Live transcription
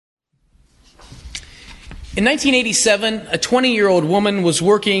In 1987, a 20-year-old woman was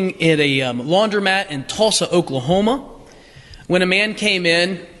working at a laundromat in Tulsa, Oklahoma, when a man came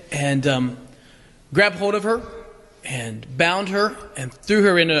in and grabbed hold of her and bound her and threw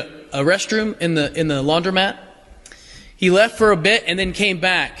her in a restroom in the laundromat. He left for a bit and then came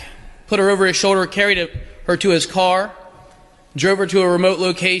back, put her over his shoulder, carried her to his car, drove her to a remote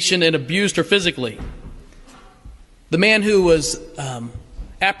location, and abused her physically. The man who was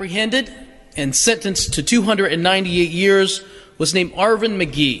apprehended and sentenced to 298 years was named Arvin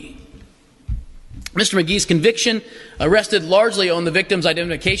McGee. Mr. McGee's conviction rested largely on the victim's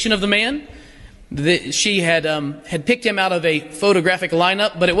identification of the man. She had picked him out of a photographic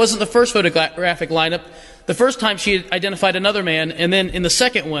lineup, but it wasn't the first photographic lineup. The first time she had identified another man, and then in the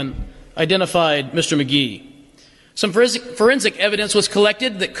second one, identified Mr. McGee. Some forensic evidence was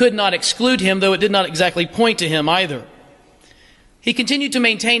collected that could not exclude him, though it did not exactly point to him either. He continued to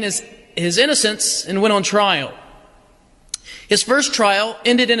maintain his innocence and went on trial. His first trial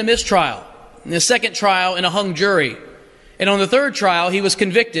ended in a mistrial, and his second trial in a hung jury. And on the third trial, he was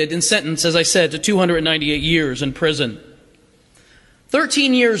convicted and sentenced, as I said, to 298 years in prison.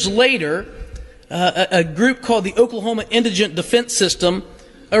 13 years later, a group called the Oklahoma Indigent Defense System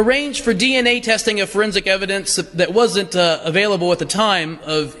arranged for DNA testing of forensic evidence that wasn't available at the time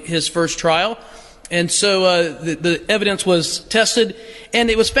of his first trial. And so the evidence was tested, and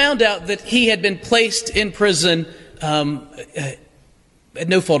it was found out that he had been placed in prison at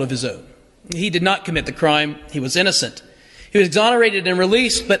no fault of his own. He did not commit the crime. He was innocent. He was exonerated and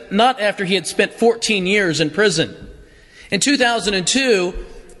released, but not after he had spent 14 years in prison. In 2002,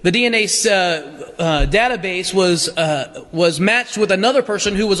 the DNA database was matched with another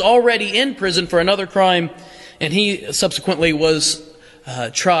person who was already in prison for another crime, and he subsequently was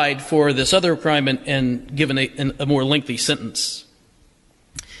tried for this other crime and given a more lengthy sentence.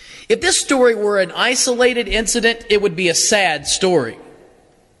 If this story were an isolated incident, it would be a sad story.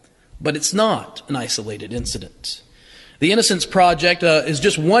 But it's not an isolated incident. The Innocence Project is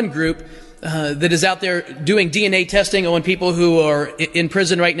just one group that is out there doing DNA testing on people who are in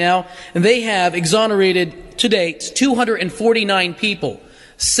prison right now. And they have exonerated to date 249 people,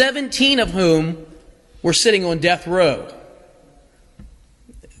 17 of whom were sitting on death row.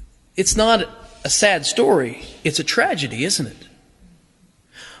 It's not a sad story. It's a tragedy, isn't it?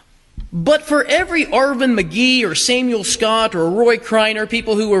 But for every Arvin McGee or Samuel Scott or Roy Kreiner,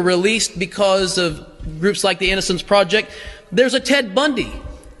 people who were released because of groups like the Innocence Project, there's a Ted Bundy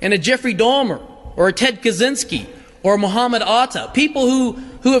and a Jeffrey Dahmer or a Ted Kaczynski or Muhammad Atta, people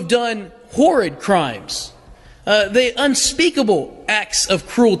who have done horrid crimes, the unspeakable acts of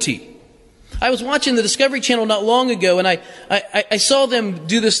cruelty. I was watching the Discovery Channel not long ago, and I saw them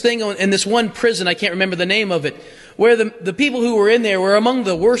do this thing in this one prison, I can't remember the name of it, where the people who were in there were among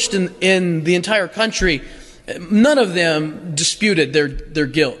the worst in the entire country. None of them disputed their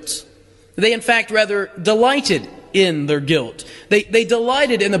guilt. They, in fact, rather delighted in their guilt. They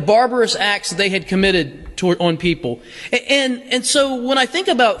delighted in the barbarous acts they had committed on people. And so when I think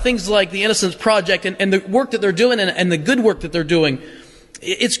about things like the Innocence Project and the work that they're doing and the good work that they're doing,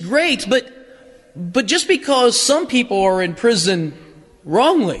 it's great, but just because some people are in prison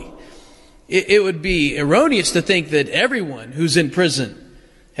wrongly, it would be erroneous to think that everyone who's in prison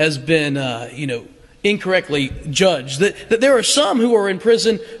has been, incorrectly judged. That there are some who are in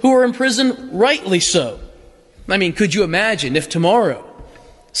prison rightly so. I mean, could you imagine if tomorrow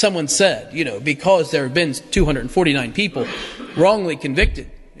someone said, because there have been 249 people wrongly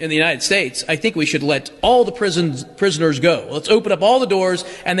convicted in the United States, I think we should let all the prisoners go. Let's open up all the doors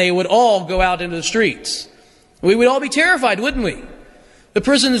and they would all go out into the streets. We would all be terrified, wouldn't we? The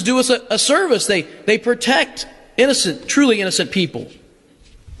prisons do us a service. They protect truly innocent people.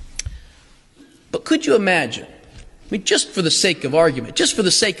 But could you imagine, just for the sake of argument, just for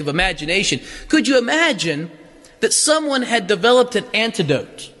the sake of imagination, could you imagine that someone had developed an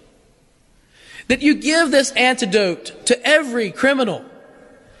antidote? That you give this antidote to every criminal,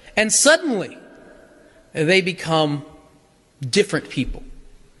 and suddenly they become different people.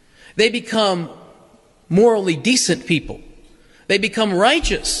 They become morally decent people. They become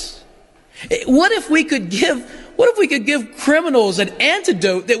righteous. What if we could give criminals an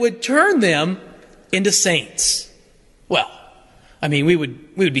antidote that would turn them into saints? Well, I mean, we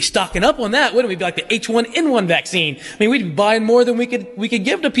would be stocking up on that, wouldn't we? Be like the H1N1 vaccine. I mean, we'd be buying more than we could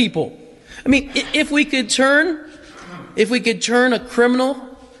give to people. I mean, if we could turn a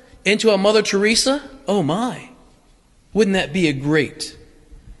criminal into a Mother Teresa, oh my, wouldn't that be a great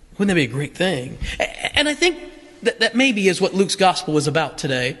thing? And I think that maybe is what Luke's gospel is about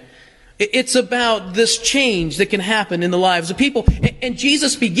today. It's about this change that can happen in the lives of people. And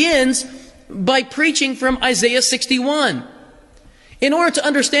Jesus begins by preaching from Isaiah 61. In order to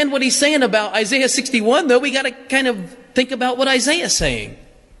understand what he's saying about Isaiah 61, though, we got to kind of think about what Isaiah is saying.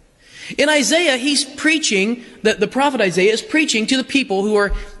 In Isaiah, he's preaching, the prophet Isaiah is preaching to the people who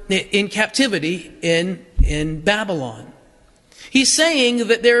are in captivity in Babylon. He's saying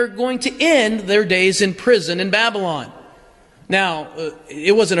that they're going to end their days in prison in Babylon. Now,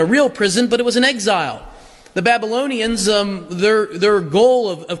 it wasn't a real prison, but it was an exile. The Babylonians, their goal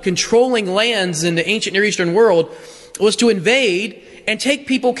of controlling lands in the ancient Near Eastern world was to invade and take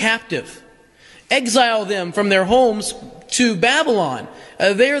people captive, exile them from their homes to Babylon.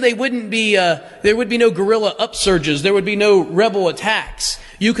 There would be no guerrilla upsurges. There would be no rebel attacks.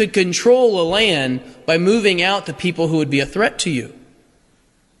 You could control a land by moving out the people who would be a threat to you.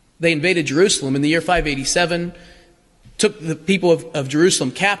 They invaded Jerusalem in the year 587, took the people of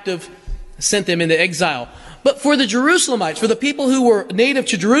Jerusalem captive, sent them into exile. But for the Jerusalemites, for the people who were native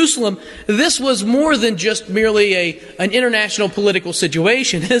to Jerusalem, this was more than just merely an international political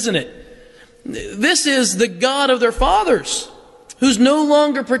situation, isn't it? This is the God of their fathers, who's no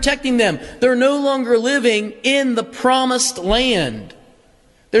longer protecting them. They're no longer living in the promised land.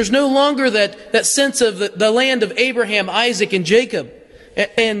 There's no longer that sense of the land of Abraham, Isaac, and Jacob,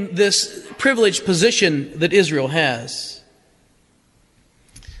 and this privileged position that Israel has.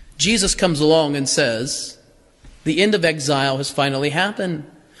 Jesus comes along and says, the end of exile has finally happened.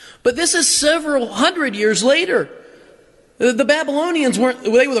 But this is several hundred years later. The Babylonians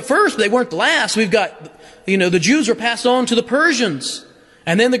they were the first, but they weren't the last. We've got, the Jews were passed on to the Persians,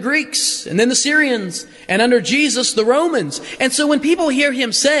 and then the Greeks, and then the Syrians, and under Jesus, the Romans. And so when people hear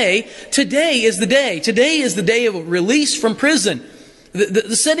him say, today is the day of release from prison,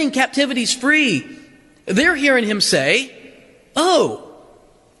 the setting captivities free, they're hearing him say, oh,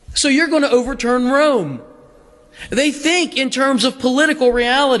 so you're going to overturn Rome. They think in terms of political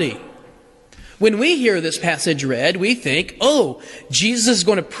reality. When we hear this passage read, we think, oh, Jesus is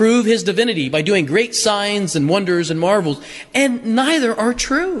going to prove his divinity by doing great signs and wonders and marvels. And neither are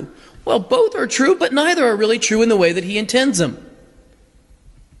true. Well, both are true, but neither are really true in the way that he intends them.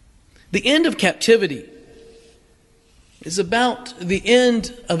 The end of captivity is about the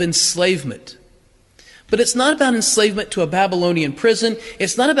end of enslavement. But it's not about enslavement to a Babylonian prison.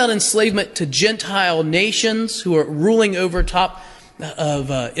 It's not about enslavement to Gentile nations who are ruling over top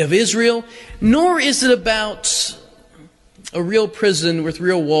of Israel. Nor is it about a real prison with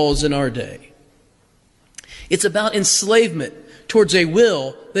real walls in our day. It's about enslavement towards a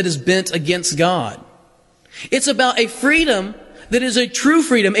will that is bent against God. It's about a freedom that is a true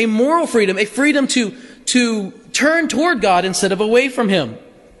freedom, a moral freedom, a freedom to turn toward God instead of away from him.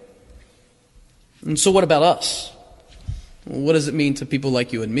 And so what about us? What does it mean to people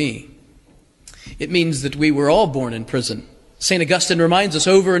like you and me? It means that we were all born in prison. St. Augustine reminds us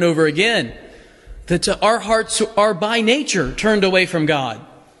over and over again that our hearts are by nature turned away from God.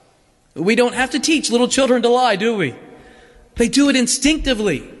 We don't have to teach little children to lie, do we? They do it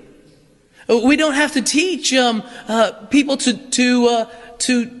instinctively. We don't have to teach people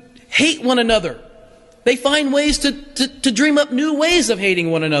to hate one another. They find ways to dream up new ways of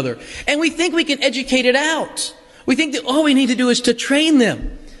hating one another. And we think we can educate it out. We think that all we need to do is to train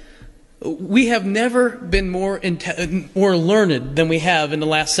them. We have never been more learned than we have in the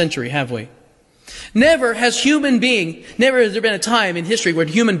last century, have we? Never has there been a time in history where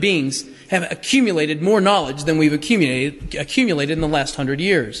human beings have accumulated more knowledge than we've accumulated in the last 100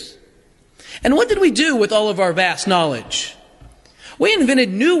 years. And what did we do with all of our vast knowledge? We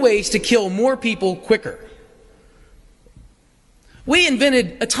invented new ways to kill more people quicker. We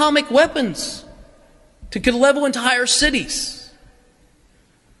invented atomic weapons to level entire cities.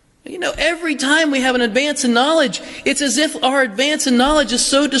 Every time we have an advance in knowledge, it's as if our advance in knowledge is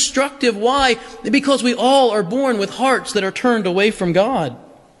so destructive. Why? Because we all are born with hearts that are turned away from God.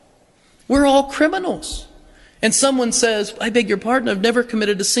 We're all criminals. And someone says, I beg your pardon, I've never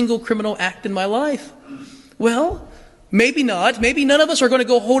committed a single criminal act in my life. Well, maybe not. Maybe none of us are going to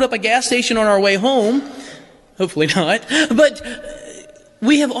go hold up a gas station on our way home. Hopefully not. But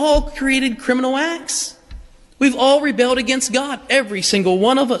we have all created criminal acts. We've all rebelled against God, every single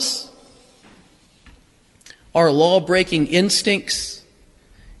one of us. Our law-breaking instincts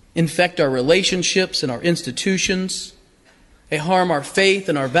infect our relationships and our institutions. They harm our faith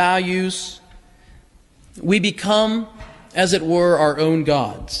and our values. We become, as it were, our own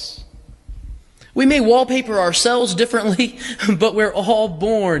gods. We may wallpaper ourselves differently, but we're all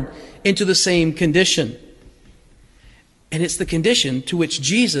born into the same condition. And it's the condition to which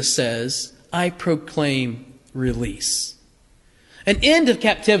Jesus says, I proclaim release. An end of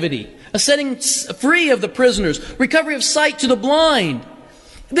captivity, a setting free of the prisoners, recovery of sight to the blind,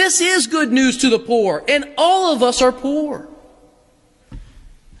 This is good news to the poor, and all of us are poor.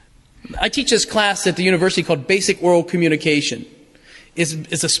 I teach this class at the university called Basic Oral Communication.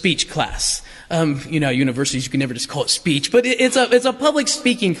 It's a speech class. Universities, you can never just call it speech, but it's a public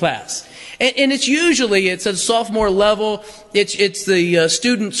speaking class. And it's usually a sophomore level. It's the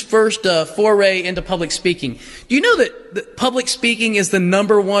student's first foray into public speaking. Do you know that public speaking is the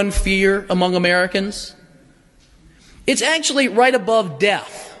number one fear among Americans? It's actually right above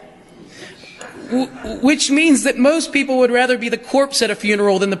death, which means that most people would rather be the corpse at a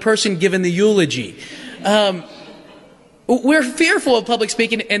funeral than the person giving the eulogy. We're fearful of public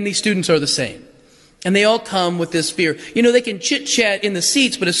speaking, and these students are the same. And they all come with this fear. They can chit-chat in the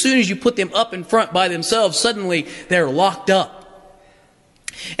seats, but as soon as you put them up in front by themselves, suddenly they're locked up.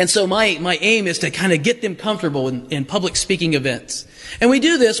 And so my aim is to kind of get them comfortable in public speaking events. And we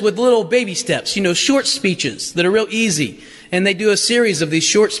do this with little baby steps, short speeches that are real easy. And they do a series of these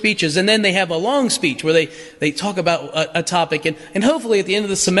short speeches, and then they have a long speech where they talk about a topic. And hopefully at the end of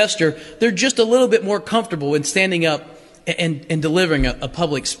the semester, they're just a little bit more comfortable in standing up and delivering a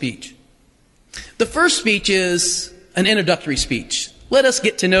public speech. The first speech is an introductory speech. Let us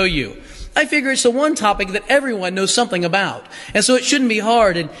get to know you. I figure it's the one topic that everyone knows something about. And so it shouldn't be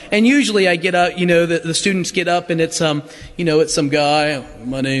hard. And usually I get up, the students get up and it's some guy,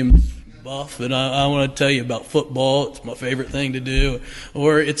 my name's Buff, and I want to tell you about football. It's my favorite thing to do.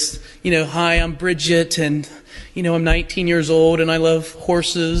 Or it's, hi, I'm Bridget, and, I'm 19 years old, and I love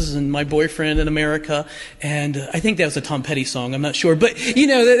horses, and my boyfriend in America. And I think that was a Tom Petty song. I'm not sure. But,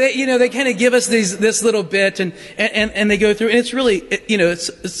 they kind of give us this little bit, and they go through, and it's really,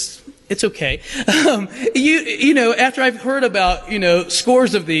 it's okay. After I've heard about,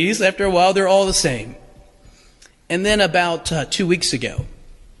 scores of these, after a while, they're all the same. And then about 2 weeks ago,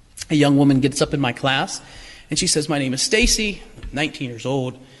 a young woman gets up in my class, and she says, my name is Stacy, 19 years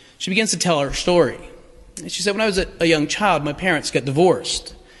old. She begins to tell her story. And she said, when I was a young child, my parents got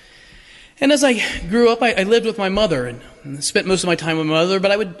divorced. And as I grew up, I lived with my mother and spent most of my time with my mother,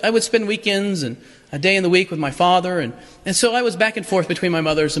 but I would spend weekends and a day in the week with my father. And so I was back and forth between my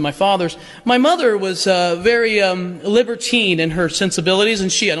mother's and my father's. My mother was very libertine in her sensibilities,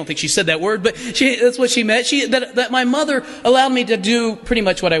 and I don't think she said that word, but that's what she meant. That my mother allowed me to do pretty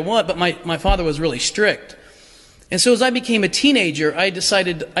much what I want, but my father was really strict. And so as I became a teenager, I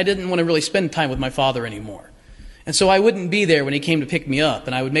decided I didn't want to really spend time with my father anymore. And so I wouldn't be there when he came to pick me up,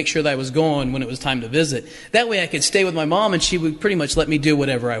 and I would make sure that I was gone when it was time to visit. That way I could stay with my mom, and she would pretty much let me do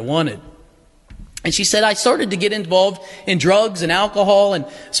whatever I wanted. And she said I started to get involved in drugs and alcohol and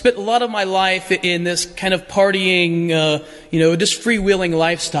spent a lot of my life in this kind of partying, just freewheeling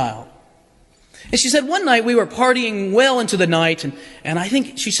lifestyle. And she said one night we were partying well into the night, and I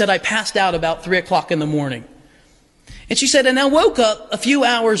think she said I passed out about 3 o'clock in the morning. And she said, and I woke up a few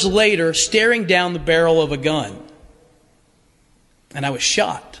hours later staring down the barrel of a gun. And I was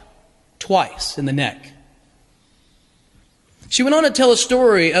shot twice in the neck. She went on to tell a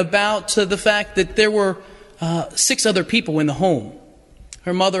story about the fact that there were 6 other people in the home.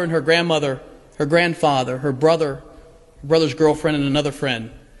 Her mother and her grandmother, her grandfather, her brother's girlfriend, and another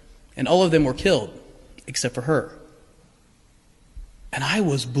friend. And all of them were killed, except for her. And I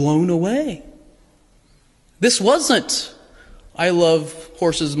was blown away. This wasn't, I love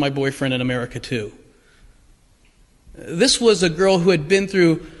horses, my boyfriend in America too. This was a girl who had been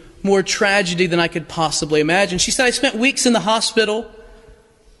through more tragedy than I could possibly imagine. She said, I spent weeks in the hospital,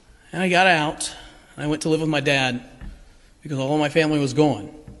 and I got out, and I went to live with my dad because all my family was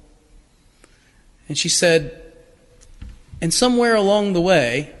gone. And she said, and somewhere along the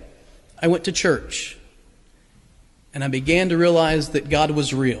way, I went to church, and I began to realize that God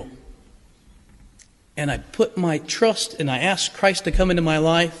was real. And I put my trust, and I asked Christ to come into my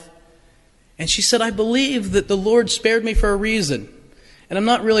life. And she said, I believe that the Lord spared me for a reason. And I'm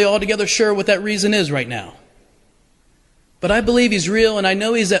not really altogether sure what that reason is right now. But I believe He's real, and I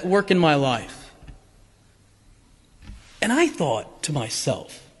know He's at work in my life. And I thought to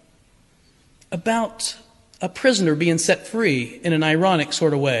myself about a prisoner being set free in an ironic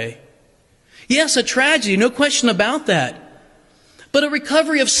sort of way. Yes, a tragedy, no question about that. But a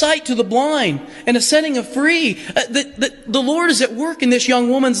recovery of sight to the blind and a setting of free. The Lord is at work in this young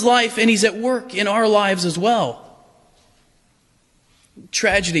woman's life, and He's at work in our lives as well.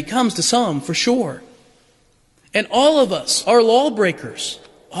 Tragedy comes to some, for sure. And all of us are lawbreakers.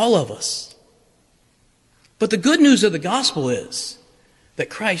 All of us. But the good news of the gospel is that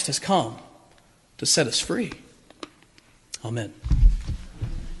Christ has come to set us free. Amen.